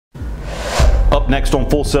Up next on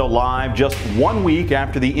Full Sail Live, just 1 week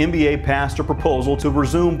after the NBA passed a proposal to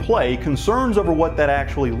resume play, concerns over what that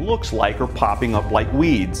actually looks like are popping up like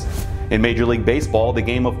weeds. In Major League Baseball, the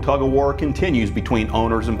game of tug-of-war continues between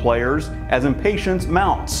owners and players as impatience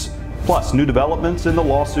mounts. Plus, new developments in the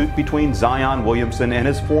lawsuit between Zion Williamson and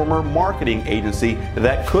his former marketing agency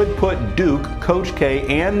that could put Duke, Coach K,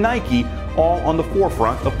 and Nike all on the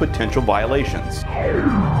forefront of potential violations.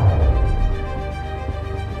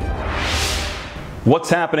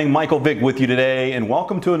 What's happening? Michael Vick with you today, and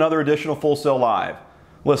welcome to another edition of Full Sail Live.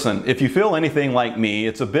 Listen, if you feel anything like me,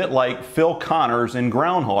 it's a bit like Phil Connors in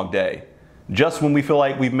Groundhog Day. Just when we feel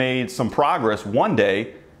like we've made some progress one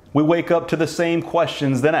day, we wake up to the same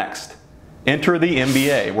questions the next. Enter the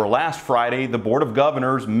NBA, where last Friday the Board of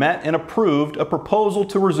Governors met and approved a proposal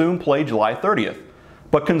to resume play July 30th.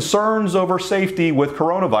 But concerns over safety with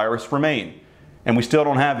coronavirus remain, and we still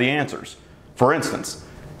don't have the answers. For instance,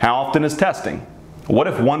 how often is testing? What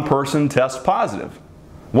if one person tests positive?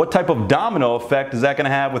 What type of domino effect is that going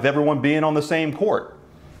to have with everyone being on the same court?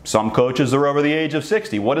 Some coaches are over the age of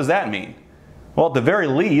 60. What does that mean? Well, at the very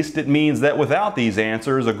least, it means that without these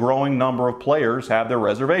answers, a growing number of players have their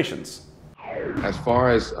reservations. As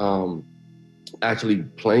far as actually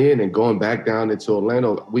playing and going back down into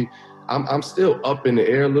Orlando, I'm still up in the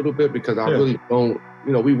air a little bit because I really don't,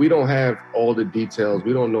 we don't have all the details.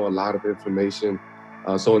 We don't know a lot of information.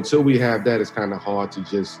 So until we have that, it's kind of hard to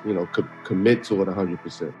just, commit to it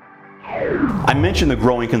 100%. I mentioned the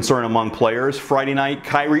growing concern among players. Friday night,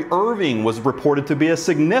 Kyrie Irving was reported to be a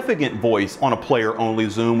significant voice on a player-only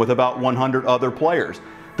Zoom with about 100 other players.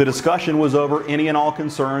 The discussion was over any and all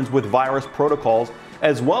concerns with virus protocols,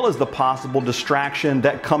 as well as the possible distraction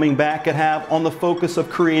that coming back could have on the focus of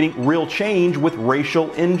creating real change with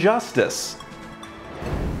racial injustice.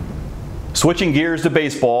 Switching gears to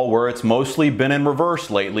baseball, where it's mostly been in reverse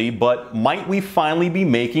lately, but might we finally be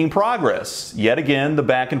making progress? Yet again, the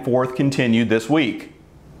back and forth continued this week.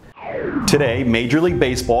 Today, Major League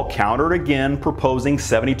Baseball countered again, proposing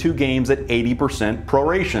 72 games at 80%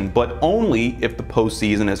 proration, but only if the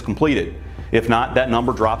postseason is completed. If not, that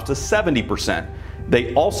number drops to 70%.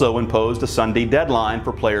 They also imposed a Sunday deadline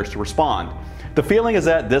for players to respond. The feeling is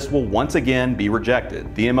that this will once again be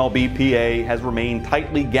rejected. The MLB PA has remained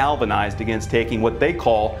tightly galvanized against taking what they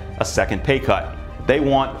call a second pay cut. They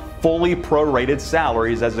want fully prorated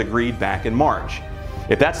salaries as agreed back in March.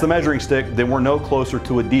 If that's the measuring stick, then we're no closer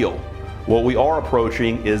to a deal. What we are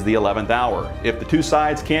approaching is the 11th hour. If the two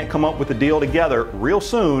sides can't come up with a deal together real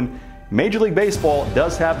soon, Major League Baseball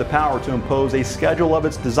does have the power to impose a schedule of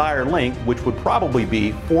its desired length, which would probably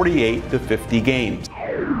be 48 to 50 games.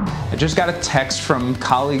 I just got a text from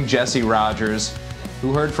colleague Jesse Rogers,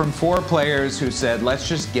 who heard from 4 players who said, let's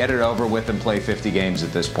just get it over with and play 50 games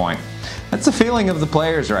at this point. That's the feeling of the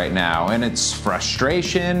players right now, and it's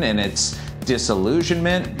frustration and it's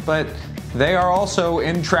disillusionment, but they are also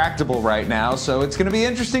intractable right now, so it's going to be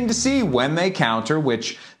interesting to see when they counter,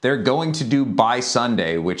 which they're going to do by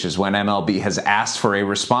Sunday, which is when MLB has asked for a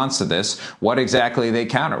response to this, what exactly they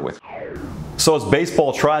counter with. So as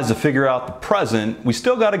baseball tries to figure out the present, we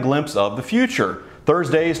still got a glimpse of the future.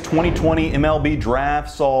 Thursday's 2020 MLB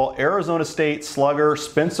draft saw Arizona State slugger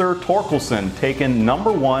Spencer Torkelson taken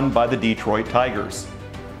 #1 by the Detroit Tigers.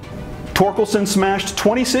 Torkelson smashed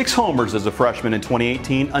 26 homers as a freshman in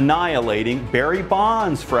 2018, annihilating Barry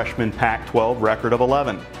Bonds' freshman Pac-12 record of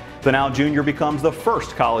 11. The now junior becomes the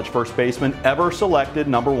first college first baseman ever selected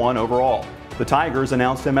 #1 overall. The Tigers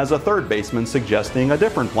announced him as a third baseman, suggesting a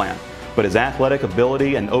different plan. But his athletic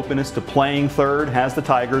ability and openness to playing third has the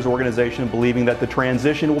Tigers organization believing that the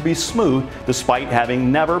transition will be smooth despite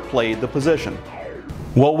having never played the position.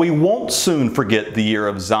 Well, we won't soon forget the year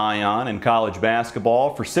of Zion in college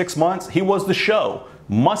basketball. For 6 months, he was the show,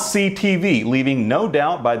 must-see TV, leaving no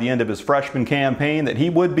doubt by the end of his freshman campaign that he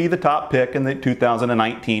would be the top pick in the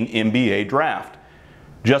 2019 NBA draft.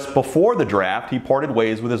 Just before the draft, he parted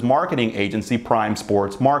ways with his marketing agency, Prime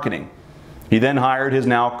Sports Marketing. He then hired his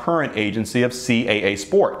now current agency of CAA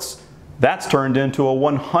Sports. That's turned into a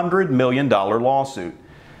 $100 million lawsuit.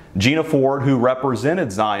 Gina Ford, who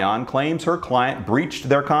represented Zion, claims her client breached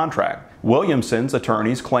their contract. Williamson's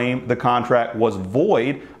attorneys claim the contract was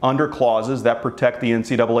void under clauses that protect the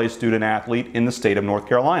NCAA student athlete in the state of North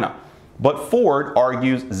Carolina. But Ford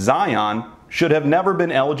argues Zion should have never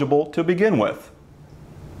been eligible to begin with.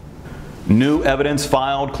 New evidence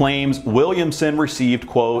filed claims Williamson received,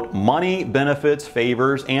 quote, money, benefits,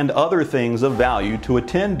 favors, and other things of value to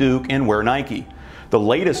attend Duke and wear Nike. The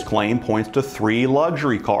latest claim points to 3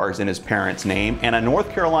 luxury cars in his parents' name and a North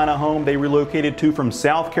Carolina home they relocated to from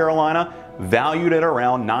South Carolina valued at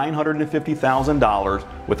around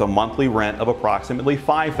 $950,000 with a monthly rent of approximately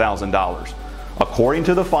 $5,000. According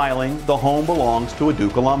to the filing, the home belongs to a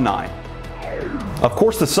Duke alumni. Of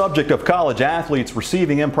course, the subject of college athletes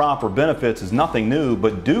receiving improper benefits is nothing new,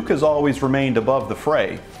 but Duke has always remained above the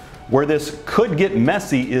fray. Where this could get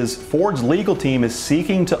messy is Ford's legal team is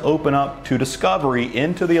seeking to open up to discovery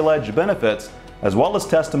into the alleged benefits, as well as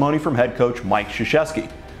testimony from head coach Mike Krzyzewski.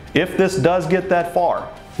 If this does get that far,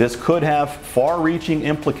 this could have far-reaching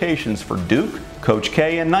implications for Duke, Coach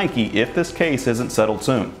K, and Nike if this case isn't settled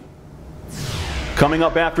soon. Coming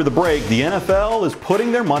up after the break, the NFL is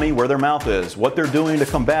putting their money where their mouth is. What they're doing to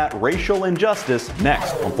combat racial injustice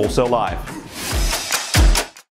next on Full Sail Live.